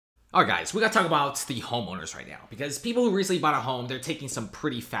All right, guys, we got to talk about the homeowners right now because people who recently bought a home, they're taking some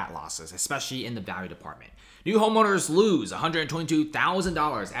pretty fat losses, especially in the value department. New homeowners lose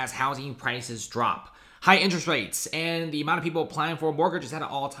 $122,000 as housing prices drop. High interest rates and the amount of people applying for a mortgage is at an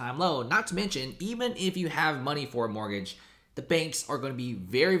all-time low. Not to mention, even if you have money for a mortgage, the banks are going to be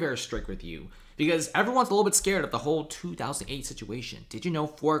very, very strict with you because everyone's a little bit scared of the whole 2008 situation. Did you know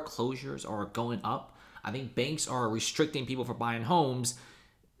foreclosures are going up? I think banks are restricting people from buying homes.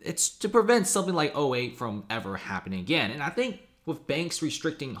 It's to prevent something like '08 from ever happening again. And I think with banks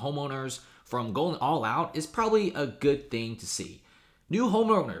restricting homeowners from going all out is probably a good thing to see. New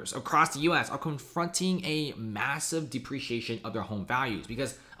homeowners across the US are confronting a massive depreciation of their home values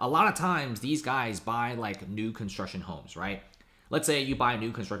because a lot of times these guys buy like new construction homes, right? Let's say you buy a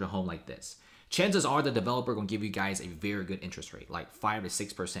new construction home like this. Chances are the developer going to give you guys a very good interest rate, like 5 to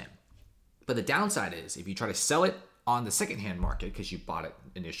 6%. But the downside is if you try to sell it on the secondhand market because you bought it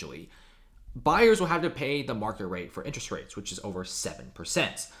initially, buyers will have to pay the market rate for interest rates, which is over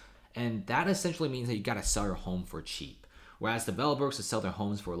 7%. And that essentially means that you got to sell your home for cheap. Whereas developers will sell their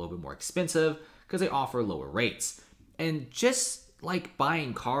homes for a little bit more expensive because they offer lower rates. And just like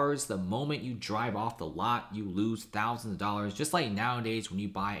buying cars, the moment you drive off the lot, you lose thousands of dollars. Just like nowadays, when you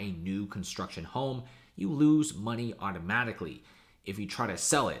buy a new construction home, you lose money automatically if you try to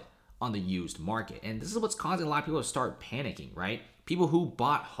sell it on the used market. And this is what's causing a lot of people to start panicking, right? People who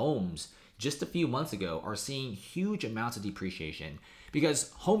bought homes just a few months ago are seeing huge amounts of depreciation because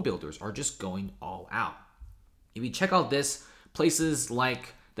home builders are just going all out. If you check out this, places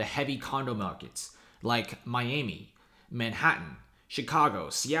like the heavy condo markets, like Miami, Manhattan, Chicago,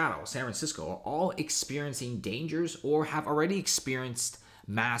 Seattle, San Francisco, are all experiencing dangers or have already experienced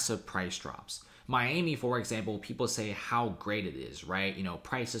massive price drops. Miami, for example, people say how great it is, right? You know,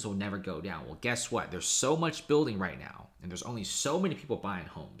 prices will never go down. Well, guess what? There's so much building right now, and there's only so many people buying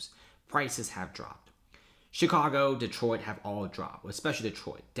homes. Prices have dropped. Chicago, Detroit have all dropped, especially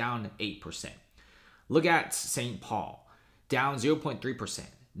Detroit, down 8%. Look at St. Paul, down 0.3%.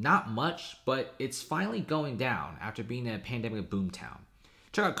 Not much, but it's finally going down after being a pandemic boomtown.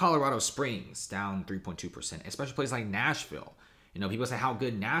 Check out Colorado Springs, down 3.2%, especially places like Nashville. You know, people say how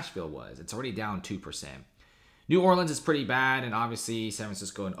good Nashville was. It's already down 2%. New Orleans is pretty bad, and obviously San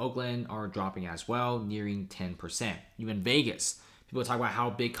Francisco and Oakland are dropping as well, nearing 10%. Even Vegas. People talk about how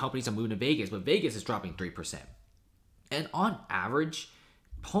big companies are moving to Vegas, but Vegas is dropping 3%. And on average,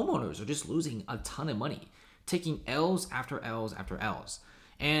 homeowners are just losing a ton of money, taking L's after L's after L's.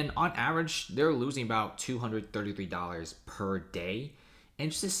 And on average, they're losing about $233 per day. In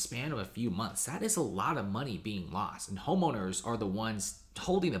just a span of a few months, that is a lot of money being lost. And homeowners are the ones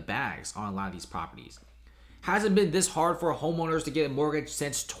holding the bags on a lot of these properties. Hasn't been this hard for homeowners to get a mortgage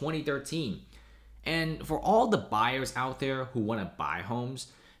since 2013. And for all the buyers out there who want to buy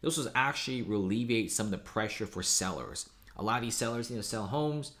homes, this will actually alleviate some of the pressure for sellers. A lot of these sellers need to sell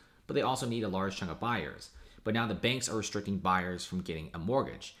homes, but they also need a large chunk of buyers. But now the banks are restricting buyers from getting a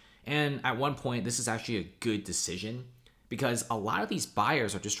mortgage. And at one point, this is actually a good decision because a lot of these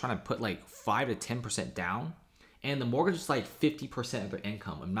buyers are just trying to put like 5 to 10% down, and the mortgage is like 50% of their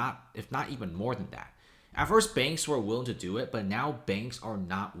income, if not even more than that. At first, banks were willing to do it, but now banks are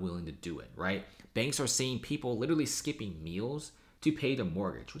not willing to do it, right? Banks are seeing people literally skipping meals to pay the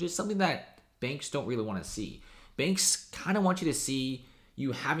mortgage, which is something that banks don't really want to see. Banks kind of want you to see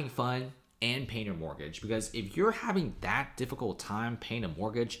you having fun and paying your mortgage, because if you're having that difficult time paying a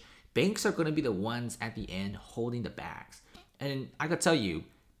mortgage, banks are going to be the ones at the end holding the bags. And I gotta tell you,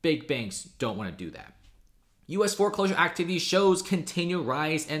 big banks don't want to do that. U.S. foreclosure activity shows continued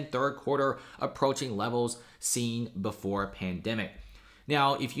rise in third quarter, approaching levels seen before pandemic.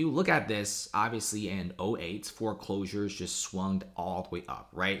 Now, if you look at this, obviously in '08, foreclosures just swung all the way up,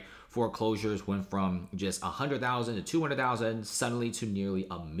 right? Foreclosures went from just 100,000 to 200,000, suddenly to nearly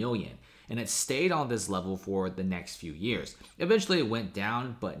 1 million. And it stayed on this level for the next few years. Eventually it went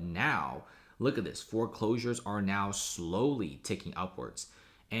down, but now, look at this. Foreclosures are now slowly ticking upwards.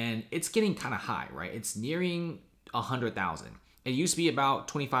 And it's getting kind of high, right? It's nearing 100,000. It used to be about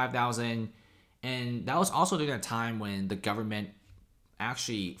 25,000. And that was also during a time when the government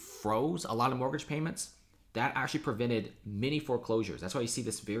actually froze a lot of mortgage payments. That actually prevented many foreclosures. That's why you see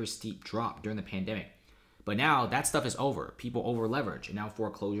this very steep drop during the pandemic. But now that stuff is over. People over leverage, and now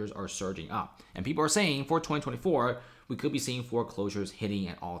foreclosures are surging up. And people are saying for 2024, we could be seeing foreclosures hitting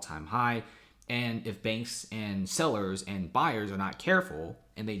an all-time high. And if banks and sellers and buyers are not careful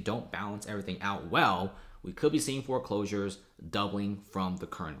and they don't balance everything out well, we could be seeing foreclosures doubling from the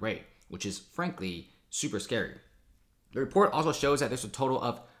current rate, which is frankly super scary. The report also shows that there's a total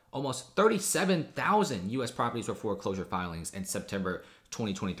of almost 37,000 U.S. properties for foreclosure filings in September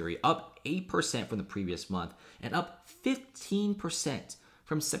 2023, up 8% from the previous month and up 15%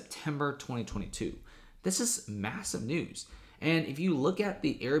 from September 2022. This is massive news. And if you look at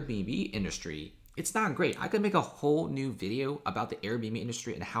the Airbnb industry, it's not great. I could make a whole new video about the Airbnb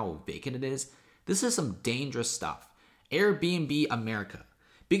industry and how vacant it is. This is some dangerous stuff. Airbnb America.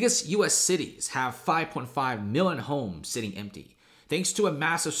 Biggest US cities have 5.5 million homes sitting empty, thanks to a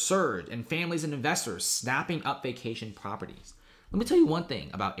massive surge in families and investors snapping up vacation properties. Let me tell you one thing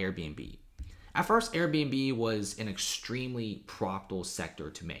about Airbnb. At first, Airbnb was an extremely profitable sector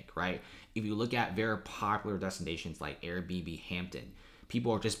to make, right? If you look at very popular destinations like Airbnb Hampton,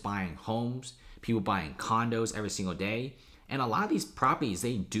 people are just buying homes, people buying condos every single day. And a lot of these properties,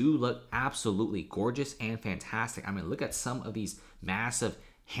 they do look absolutely gorgeous and fantastic. I mean, look at some of these massive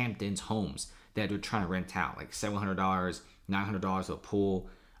Hamptons homes that they're trying to rent out, like $700, $900 a pool.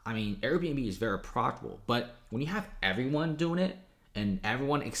 I mean, Airbnb is very profitable, but when you have everyone doing it and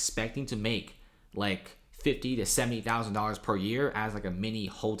everyone expecting to make like $50,000 to $70,000 per year as like a mini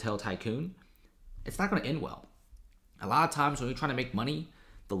hotel tycoon, it's not going to end well. A lot of times when you're trying to make money,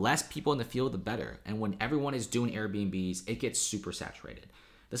 the less people in the field, the better. And when everyone is doing Airbnbs, it gets super saturated.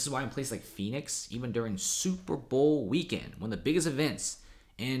 This is why in places like Phoenix, even during Super Bowl weekend, one of the biggest events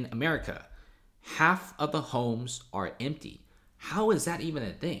in America, half of the homes are empty. How is that even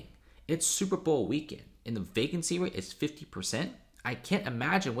a thing? It's Super Bowl weekend and the vacancy rate is 50%. I can't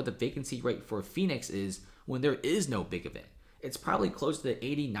imagine what the vacancy rate for Phoenix is when there is no big event. It's probably close to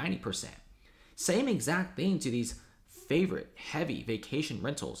 80, 90%. Same exact thing to these favorite heavy vacation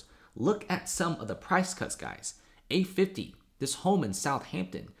rentals. Look at some of the price cuts, guys. $850, this home in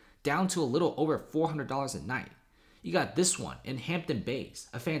Southampton, down to a little over $400 a night. You got this one in Hampton Bays,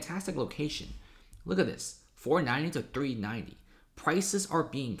 a fantastic location. Look at this, $490 to $390. Prices are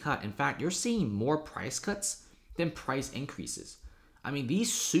being cut. In fact, you're seeing more price cuts than price increases. I mean,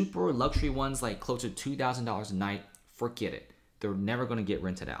 these super luxury ones like close to $2,000 a night, forget it. They're never going to get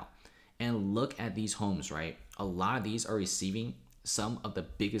rented out. And look at these homes, right? A lot of these are receiving some of the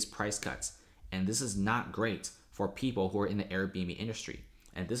biggest price cuts. And this is not great for people who are in the Airbnb industry.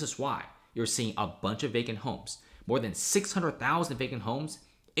 And this is why you're seeing a bunch of vacant homes. More than 600,000 vacant homes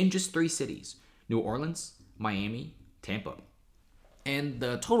in just 3 cities: New Orleans, Miami, Tampa. And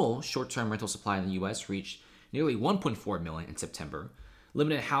the total short-term rental supply in the US reached nearly 1.4 million in September.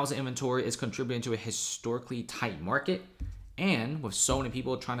 Limited housing inventory is contributing to a historically tight market. And with so many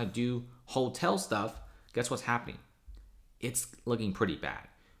people trying to do hotel stuff, guess what's happening? It's looking pretty bad.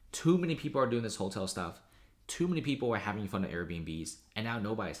 Too many people are doing this hotel stuff. Too many people are having fun at Airbnbs, and now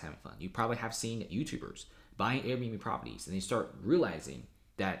nobody's having fun. You probably have seen YouTubers buying Airbnb properties, and they start realizing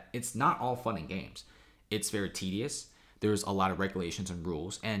that it's not all fun and games. It's very tedious. There's a lot of regulations and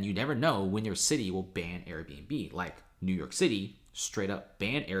rules, and you never know when your city will ban Airbnb. Like New York City straight up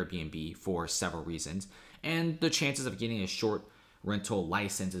banned Airbnb for several reasons, and the chances of getting a short rental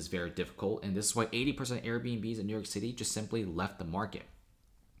license is very difficult, and this is why 80% of Airbnbs in New York City just simply left the market.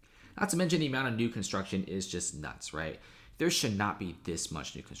 Not to mention the amount of new construction is just nuts, right? There should not be this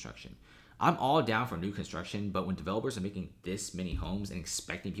much new construction. I'm all down for new construction, but when developers are making this many homes and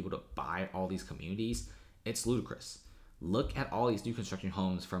expecting people to buy all these communities, it's ludicrous. Look at all these new construction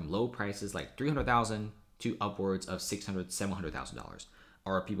homes from low prices like $300,000 to upwards of $600,000, $700,000.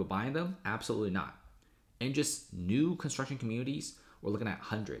 Are people buying them? Absolutely not. And just new construction communities, we're looking at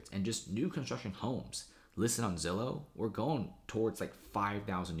hundreds. And just new construction homes listed on Zillow, we're going towards like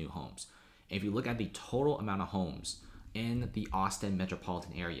 5,000 new homes. And if you look at the total amount of homes in the Austin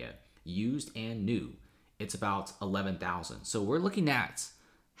metropolitan area, used and new, it's about 11,000. So we're looking at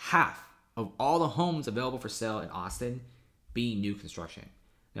half of all the homes available for sale in Austin being new construction.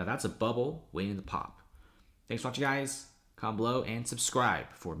 Now that's a bubble waiting to pop. Thanks for watching, guys. Comment below and subscribe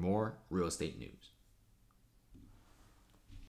for more real estate news.